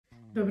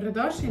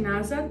Dobrodošli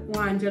nazad u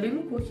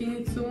Anđelinu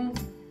Kuhinjicu.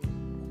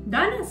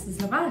 Danas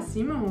za vas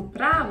imamo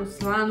pravu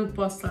slanu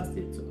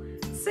poslasticu,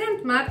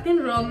 St. Martin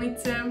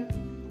rolnice.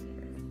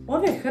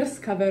 Ove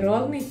hrskave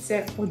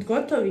rolnice od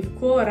gotovih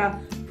kora,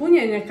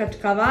 punjene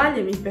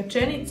kačkavaljem i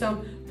pečenicom,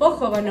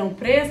 pohovane u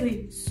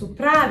prezli, su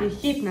pravi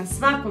hit na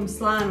svakom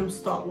slanom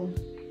stolu.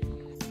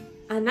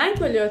 A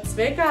najbolje od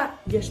svega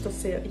je što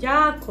se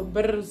jako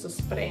brzo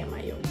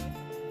spremaju.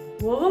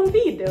 U ovom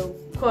videu,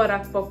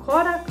 korak po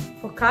korak,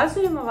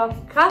 pokazujemo vam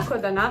kako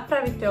da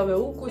napravite ove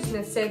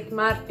ukusne St.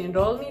 Martin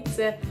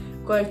rolnice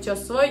koje će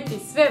osvojiti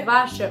sve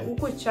vaše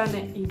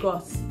ukućane i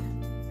goste.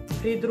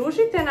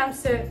 Pridružite nam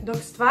se dok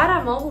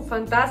stvaramo ovu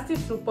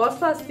fantastičnu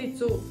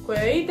poslasticu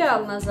koja je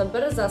idealna za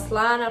brza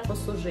slana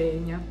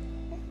posluženja.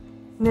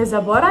 Ne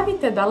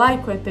zaboravite da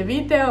lajkujete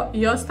video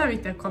i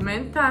ostavite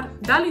komentar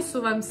da li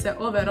su vam se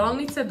ove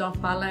rolnice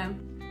dopale.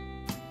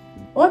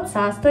 Od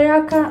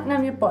sastojaka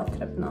nam je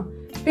potrebno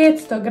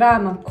 500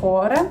 g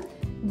kora,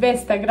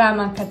 200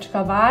 g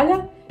kačkavalja,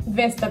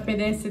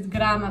 250 g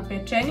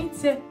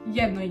pečenice,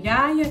 jedno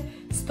jaje,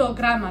 100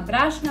 g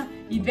brašna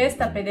i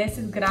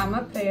 250 g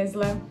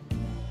prezle.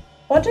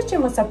 Počet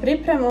ćemo sa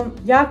pripremom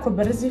jako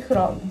brzih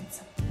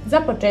rolnica. Za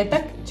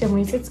početak ćemo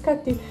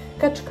iseckati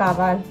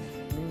kačkavalj.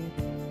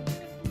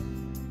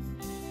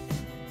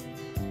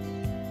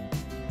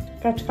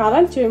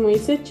 Kačkavalj ćemo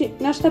iseći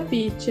na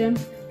štapiće.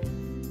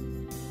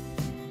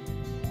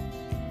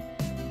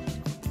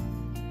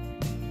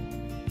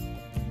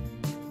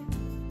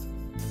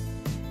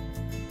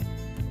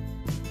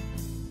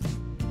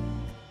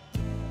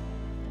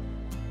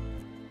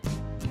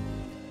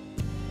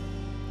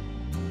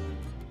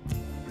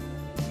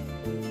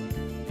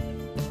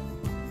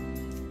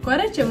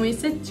 Kore ćemo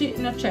iseći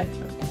na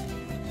četvrt.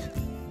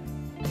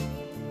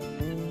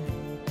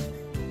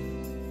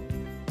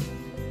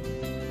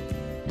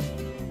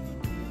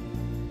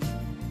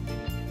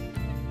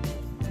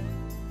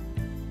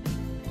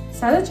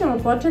 Sada ćemo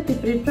početi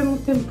pripremu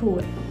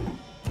tempure.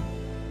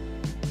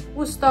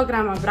 U 100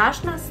 g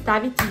brašna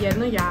staviti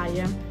jedno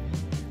jaje.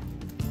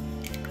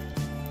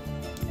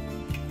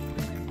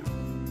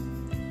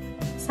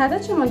 Sada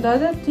ćemo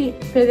dodati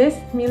 50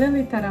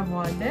 ml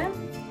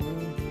vode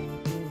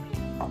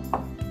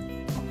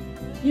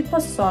i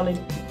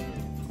posoliti.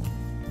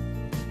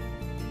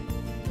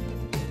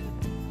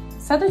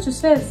 Sada ću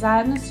sve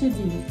zajedno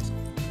sjediniti.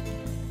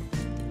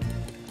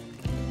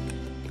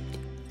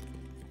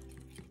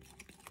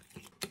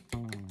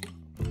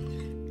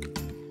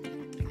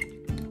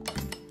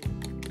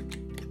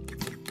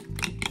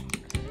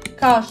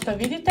 Kao što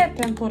vidite,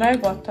 tempura je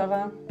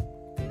gotova.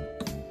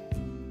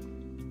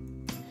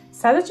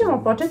 Sada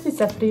ćemo početi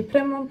sa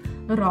pripremom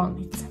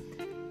rolnica.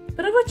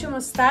 Prvo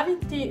ćemo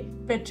staviti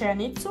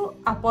pečenicu,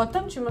 a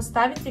potom ćemo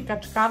staviti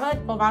kačkavalj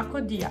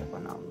ovako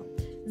dijagonalno.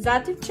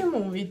 Zatim ćemo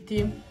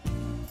uviti.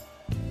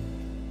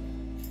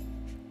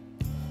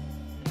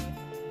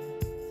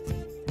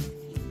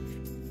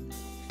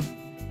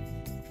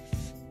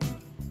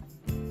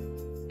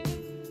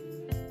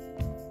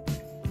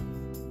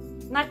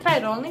 Na kraj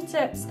rolnice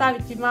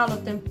staviti malo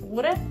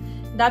tempure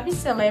da bi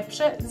se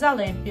lepše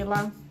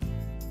zalepila.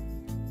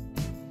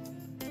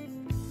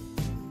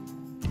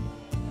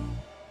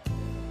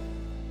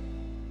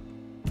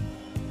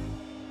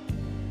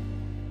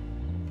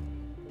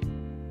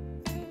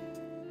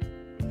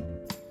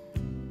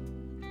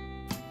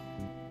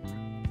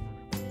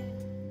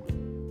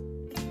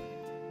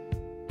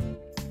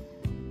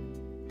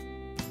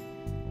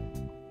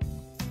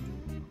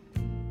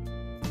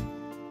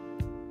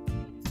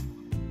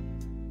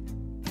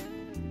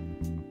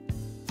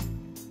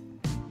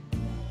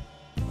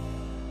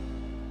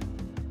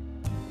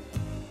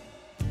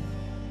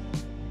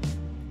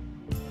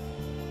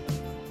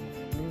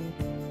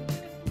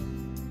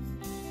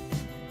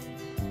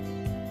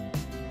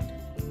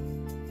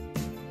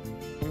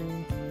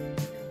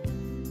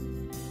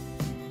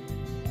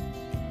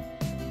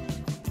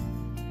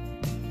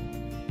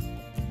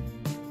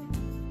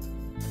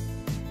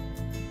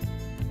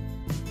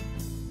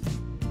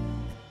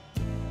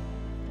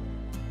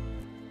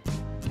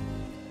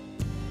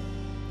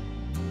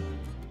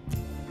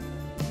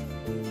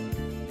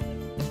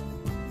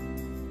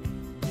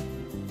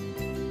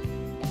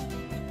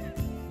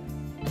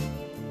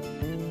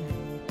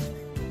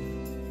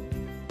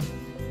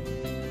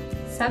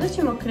 Sada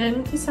ćemo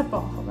krenuti sa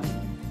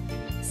pohovanjem.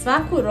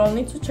 Svaku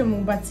rolnicu ćemo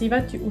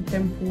ubacivati u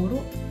tempuru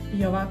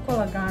i ovako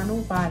lagano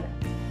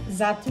uvaljati.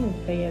 Zatim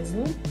u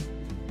prezlu.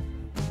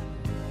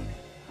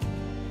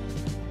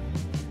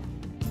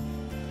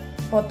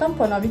 Potom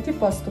ponoviti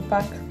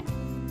postupak.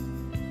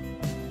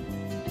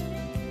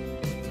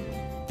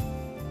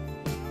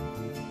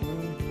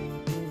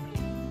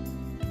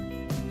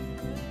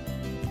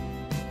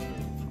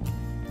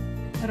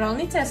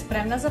 Rolnica je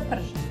spremna za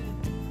prženje.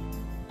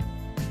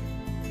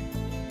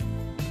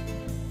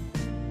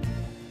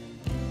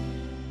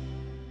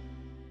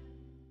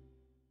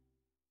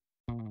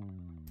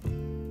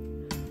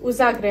 U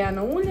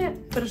zagrejano ulje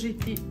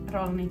pržiti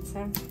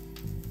rolnice.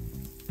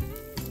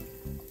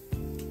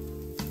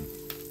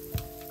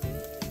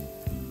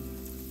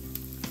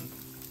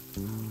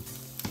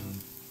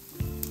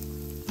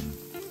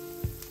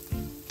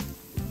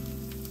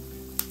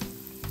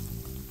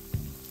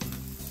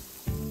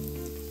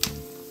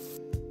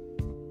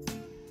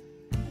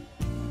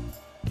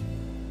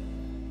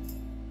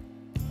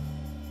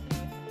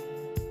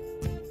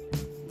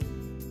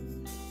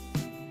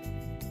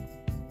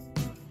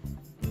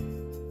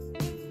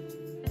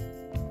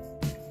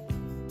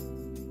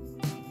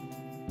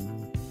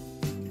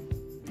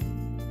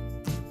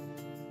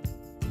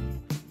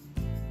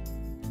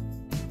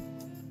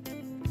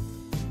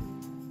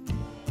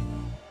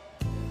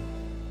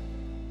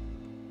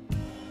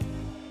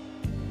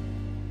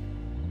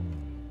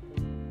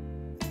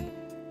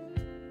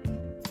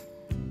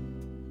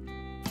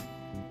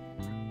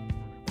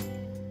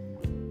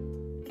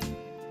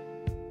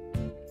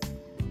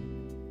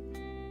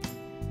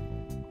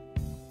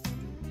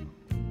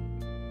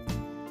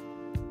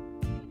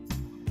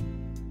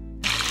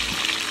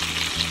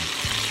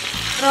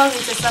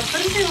 Rolnice sam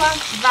pržila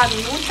 2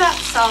 minuta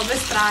sa obe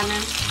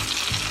strane.